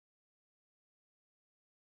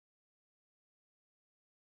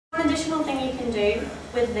One additional thing you can do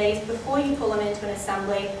with these before you pull them into an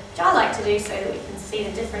assembly, which I like to do so that we can see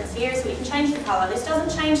the difference here, is we can change the colour. This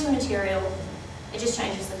doesn't change the material, it just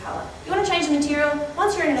changes the colour. If you want to change the material,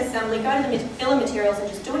 once you're in an assembly, go to the bill of materials and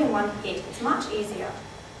just do it in one hit. It's much easier.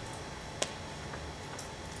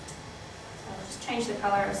 So I'll just change the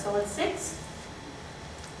colour of solid 6.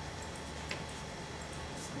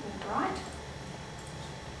 Right.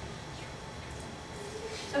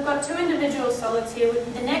 So I've got 2 individual solids here.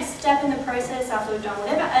 The next step in the process, after we've done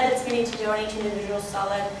whatever edits we need to do on each individual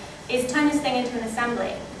solid, is turn this thing into an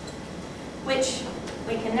assembly, which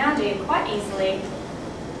we can now do quite easily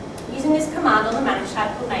using this command on the Manage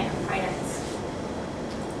tab called Make Components.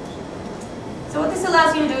 So what this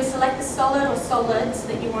allows you to do is select the solid or solids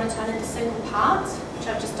that you want to turn into single parts, which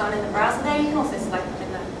I've just done in the browser there. You can also select them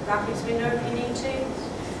in the graphics window if you need to.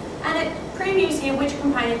 And it previews here which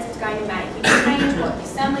components it's going to make. You can change what the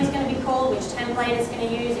assembly is going to be called, which template it's going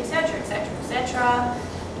to use, etc., etc., etc.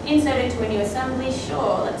 Insert into a new assembly.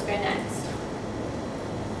 Sure, let's go next.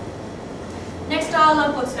 Next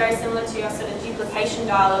dialog looks very similar to your sort of duplication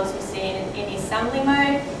dialogs we see in the assembly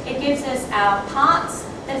mode. It gives us our parts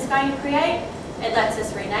that it's going to create. It lets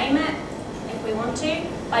us rename it if we want to.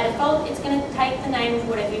 By default, it's going to take the name of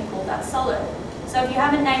whatever you call that solid. So if you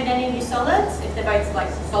haven't named any of your solids, if they're both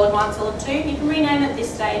like solid 1, solid 2, you can rename it at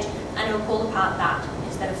this stage and it will call the part that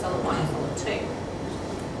instead of solid 1 and solid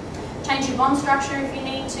 2. Change your bond structure if you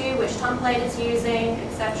need to, which template it's using,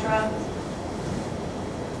 etc.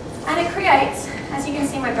 And it creates, as you can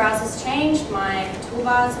see, my browser's changed, my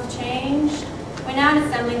toolbars have changed. We're now in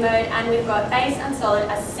assembly mode and we've got base and solid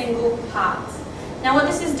as single parts. Now what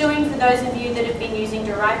this is doing for those of you that have been using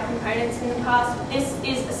derived components in the past, this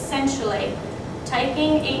is essentially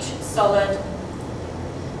taking each solid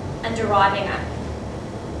and deriving it,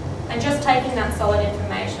 and just taking that solid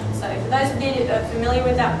information. So for those of you that are familiar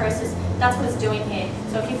with that process, that's what it's doing here.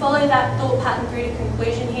 So if you follow that thought pattern through to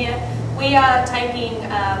conclusion here, we are taking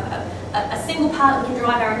a single part that we can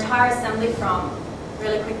derive our entire assembly from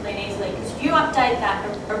really quickly and easily. Because if you update that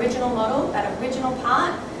original model, that original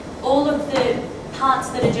part, all of the parts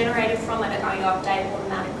that are generated from it are going to update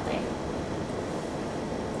automatically.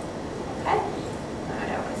 Okay?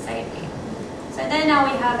 So then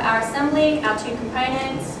now we have our assembly, our 2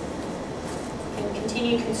 components. You can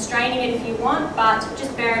continue constraining it if you want, but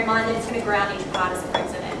just bear in mind that it's going to ground each part as it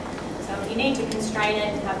brings it in. So if you need to constrain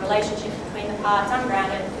it and have relationships between the parts,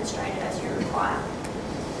 unground it and constrain it as you require.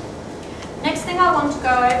 Next thing I want to go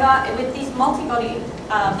over with these multi-body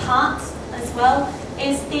parts as well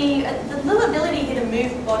is the little ability here to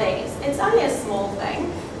move bodies. It's only a small thing.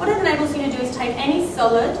 What it enables you to do is take any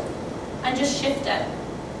solid and just shift it.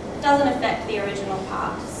 Doesn't affect the original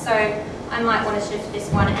part. So I might want to shift this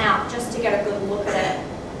one out just to get a good look at it.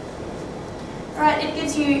 Alright, it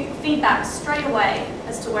gives you feedback straight away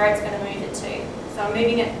as to where it's going to move it to. So I'm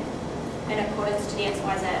moving it in accordance to the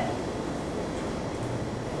XYZ.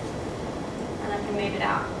 And I can move it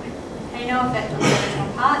out. Okay, no effect on the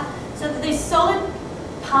original part. So these solid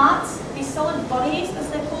parts, these solid bodies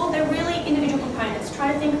as they're called, they're really individual components.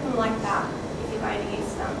 Try to think of them like that if you're going to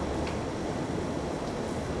use them.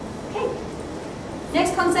 Okay,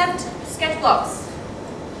 next concept, sketch blocks,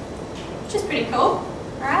 which is pretty cool.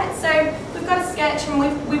 Alright, so we've got a sketch and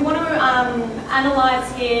we want to analyse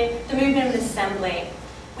here the movement of the assembly.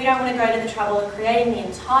 We don't want to go to the trouble of creating the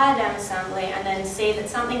entire damn assembly and then see that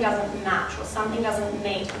something doesn't match or something doesn't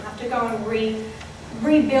meet and have to go and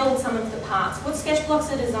rebuild some of the parts. What sketch blocks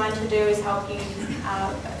are designed to do is help you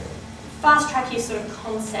fast track your sort of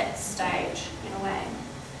concept stage in a way.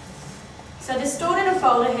 So they're stored in a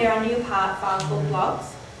folder here under your part file called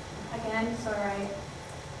blocks. Again, sorry.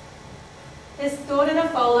 They're stored in a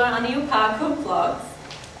folder under your part called blocks,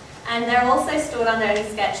 and they're also stored under any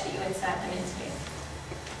sketch that you insert them into.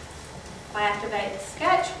 If I activate the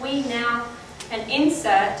sketch, we now can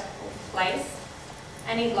insert or place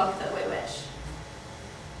any block that we wish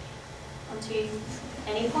onto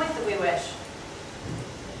any point that we wish.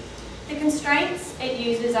 The constraints it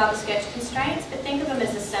uses are the sketch constraints, but think of them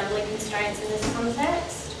as assembly constraints in this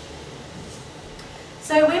context.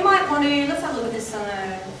 So we might want to, let's have a look at this on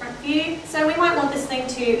the front view. So we might want this thing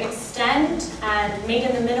to extend and meet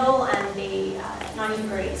in the middle and be 90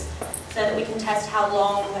 degrees so that we can test how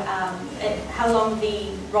long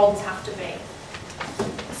the rods have to be.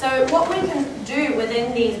 So what we can do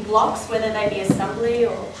within these blocks, whether they be assembly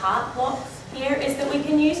or part blocks here, is that we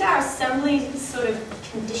can use our assembly sort of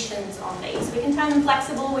conditions on these. We can turn them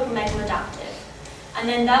flexible, we can make them adaptive. And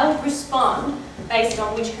then they'll respond based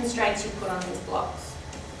on which constraints you put on these blocks.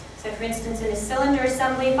 So for instance, in a cylinder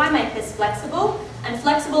assembly, if I make this flexible, And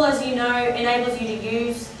flexible, as you know, enables you to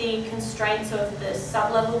use the constraints of the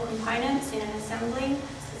sub-level components in an assembly.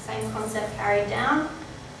 It's the same concept carried down.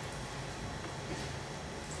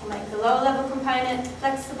 I'll make the lower level component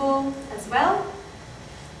flexible as well.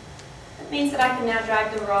 That means that I can now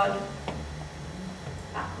drag the rod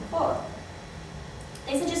back and forth.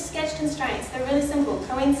 These are just sketch constraints. They're really simple: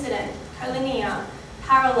 coincident, collinear,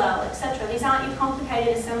 parallel, etc. These aren't your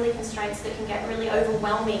complicated assembly constraints that can get really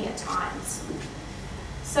overwhelming at times.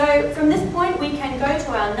 So from this point we can go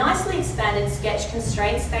to our nicely expanded sketch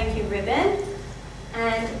constraints, thank you ribbon,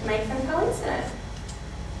 and make them coincident.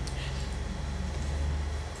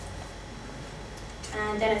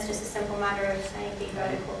 And then it's just a simple matter of saying be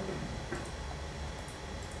vertical.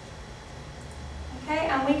 Okay,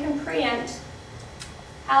 and we can preempt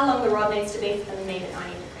how long the rod needs to be for them to meet at 90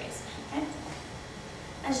 degrees. Okay?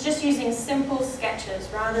 And it's just using simple sketches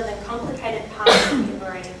rather than complicated parts that you've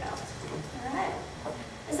already built. Alright.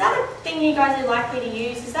 Is that a thing you guys are likely to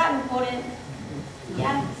use? Is that important?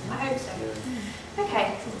 Yeah, I hope so.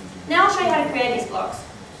 Okay, now I'll show you how to create these blocks.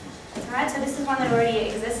 Alright, so this is one that already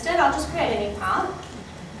existed. I'll just create a new part.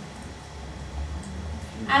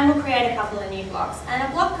 And we'll create a couple of new blocks. And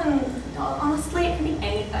a block can, honestly, it can be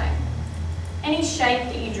anything. Any shape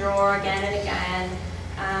that you draw again and again.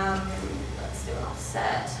 Let's do an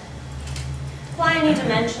offset. Apply any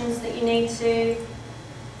dimensions that you need to.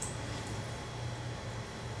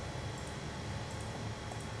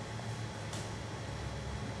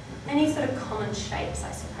 Any sort of common shapes,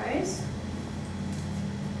 I suppose.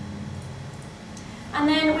 And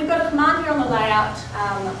then we've got a command here on the layout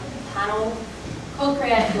panel called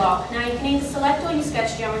create block. Now you can either select all your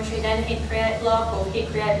sketch geometry, then hit create block, or hit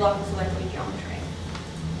create block and select all your geometry,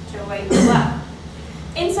 whichever way you prefer.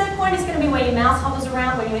 Insert point is going to be where your mouse hovers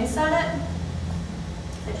around when you insert it.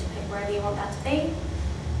 So just pick wherever you want that to be.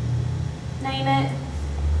 Name it.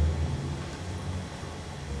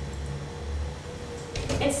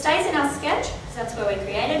 It stays in our sketch, because that's where we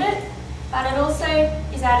created it, but it also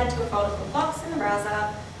is added to a folder called blocks in the browser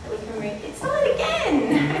that we can install it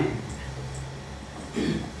again.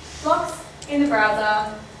 Blocks in the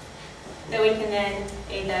browser that we can then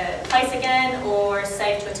either place again or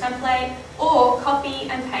save to a template or copy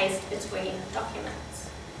and paste between documents.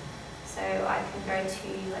 So I can go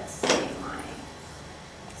to, let's see, my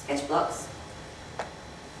sketch blocks.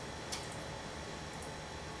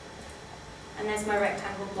 And there's my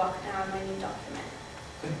rectangle block now in my new document.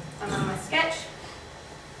 I'm on my sketch,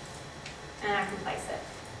 and I can place it.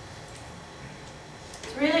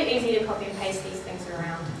 It's really easy to copy and paste these things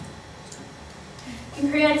around. You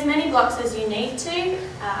can create as many blocks as you need to,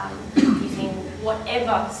 using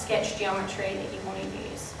whatever sketch geometry that you want to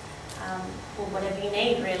use, or whatever you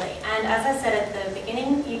need really. And as I said at the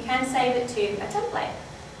beginning, you can save it to a template.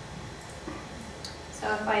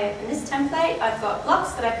 So if I open this template, I've got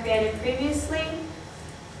blocks that I created previously.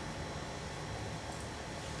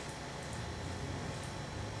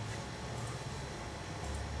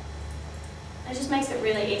 It just makes it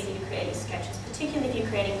really easy to create your sketches, particularly if you're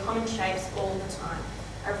creating common shapes all the time.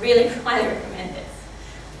 I really highly recommend this.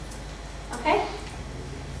 Okay?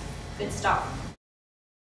 Good stuff.